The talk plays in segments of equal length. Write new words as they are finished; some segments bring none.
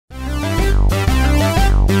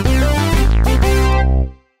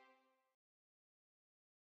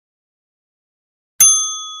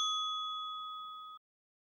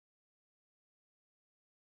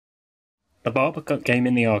The barbercut game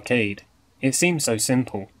in the arcade. It seems so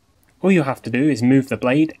simple. All you have to do is move the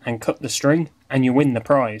blade and cut the string and you win the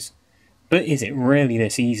prize. But is it really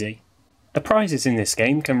this easy? The prizes in this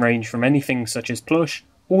game can range from anything such as plush,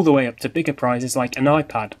 all the way up to bigger prizes like an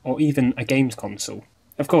iPad or even a games console.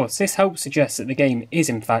 Of course, this helps suggest that the game is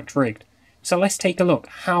in fact rigged, so let's take a look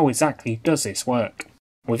how exactly does this work.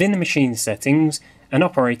 Within the machine's settings, an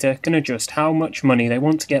operator can adjust how much money they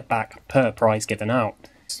want to get back per prize given out.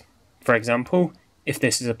 For example, if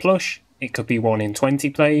this is a plush, it could be 1 in 20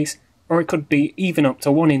 plays, or it could be even up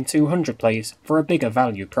to 1 in 200 plays for a bigger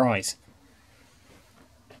value prize.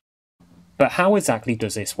 But how exactly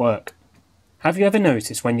does this work? Have you ever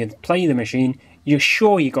noticed when you play the machine, you're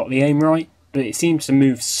sure you got the aim right, but it seems to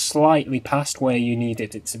move slightly past where you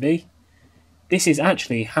needed it to be? This is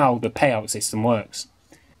actually how the payout system works.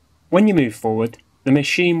 When you move forward, the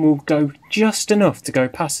machine will go just enough to go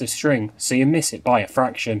past the string so you miss it by a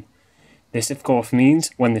fraction. This of course means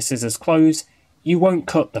when the scissors close, you won't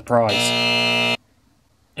cut the prize.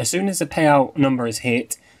 As soon as the payout number is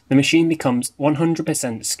hit, the machine becomes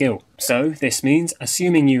 100% skill. So this means,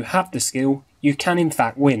 assuming you have the skill, you can in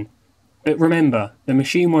fact win. But remember, the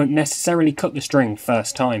machine won't necessarily cut the string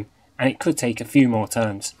first time, and it could take a few more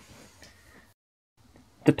turns.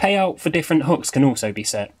 The payout for different hooks can also be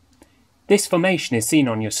set. This formation is seen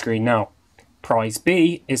on your screen now. Prize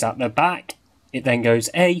B is at the back, it then goes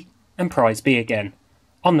A, and prize B again.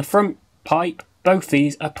 On the front pipe, both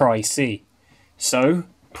these are prize C. So,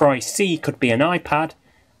 prize C could be an iPad,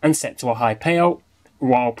 and set to a high payout,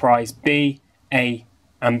 while prize B, A,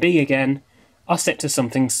 and B again are set to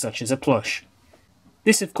something such as a plush.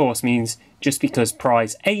 This of course means just because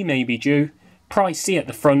prize A may be due, prize C at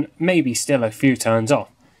the front may be still a few turns off,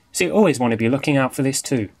 so you always want to be looking out for this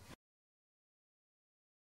too.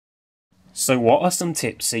 So what are some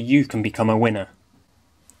tips so you can become a winner?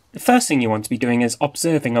 The first thing you want to be doing is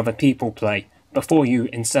observing other people play before you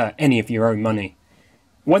insert any of your own money.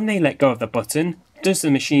 When they let go of the button, does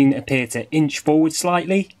the machine appear to inch forward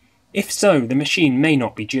slightly? If so, the machine may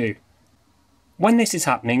not be due. When this is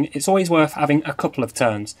happening, it's always worth having a couple of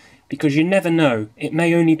turns, because you never know, it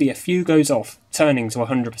may only be a few goes off, turning to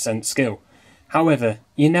 100% skill. However,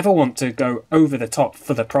 you never want to go over the top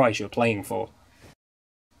for the prize you're playing for.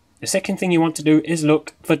 The second thing you want to do is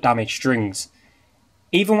look for damaged strings.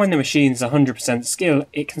 Even when the machine's 100% skill,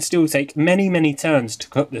 it can still take many turns to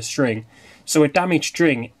cut the string, so a damaged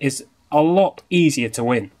string is a lot easier to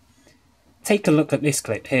win. Take a look at this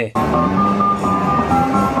clip here.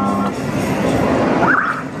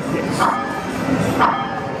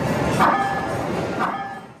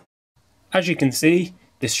 As you can see,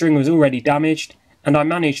 the string was already damaged, and I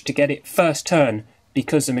managed to get it first turn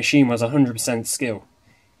because the machine was 100% skill.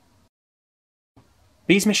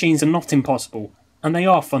 These machines are not impossible, and they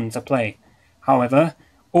are fun to play. However,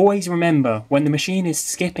 always remember, when the machine is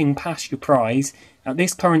skipping past your prize, at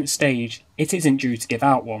this current stage, it isn't due to give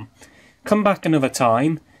out one. Come back another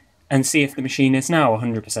time and see if the machine is now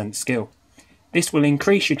 100% skill. This will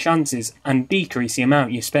increase your chances and decrease the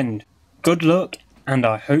amount you spend. Good luck, and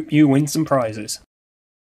I hope you win some prizes.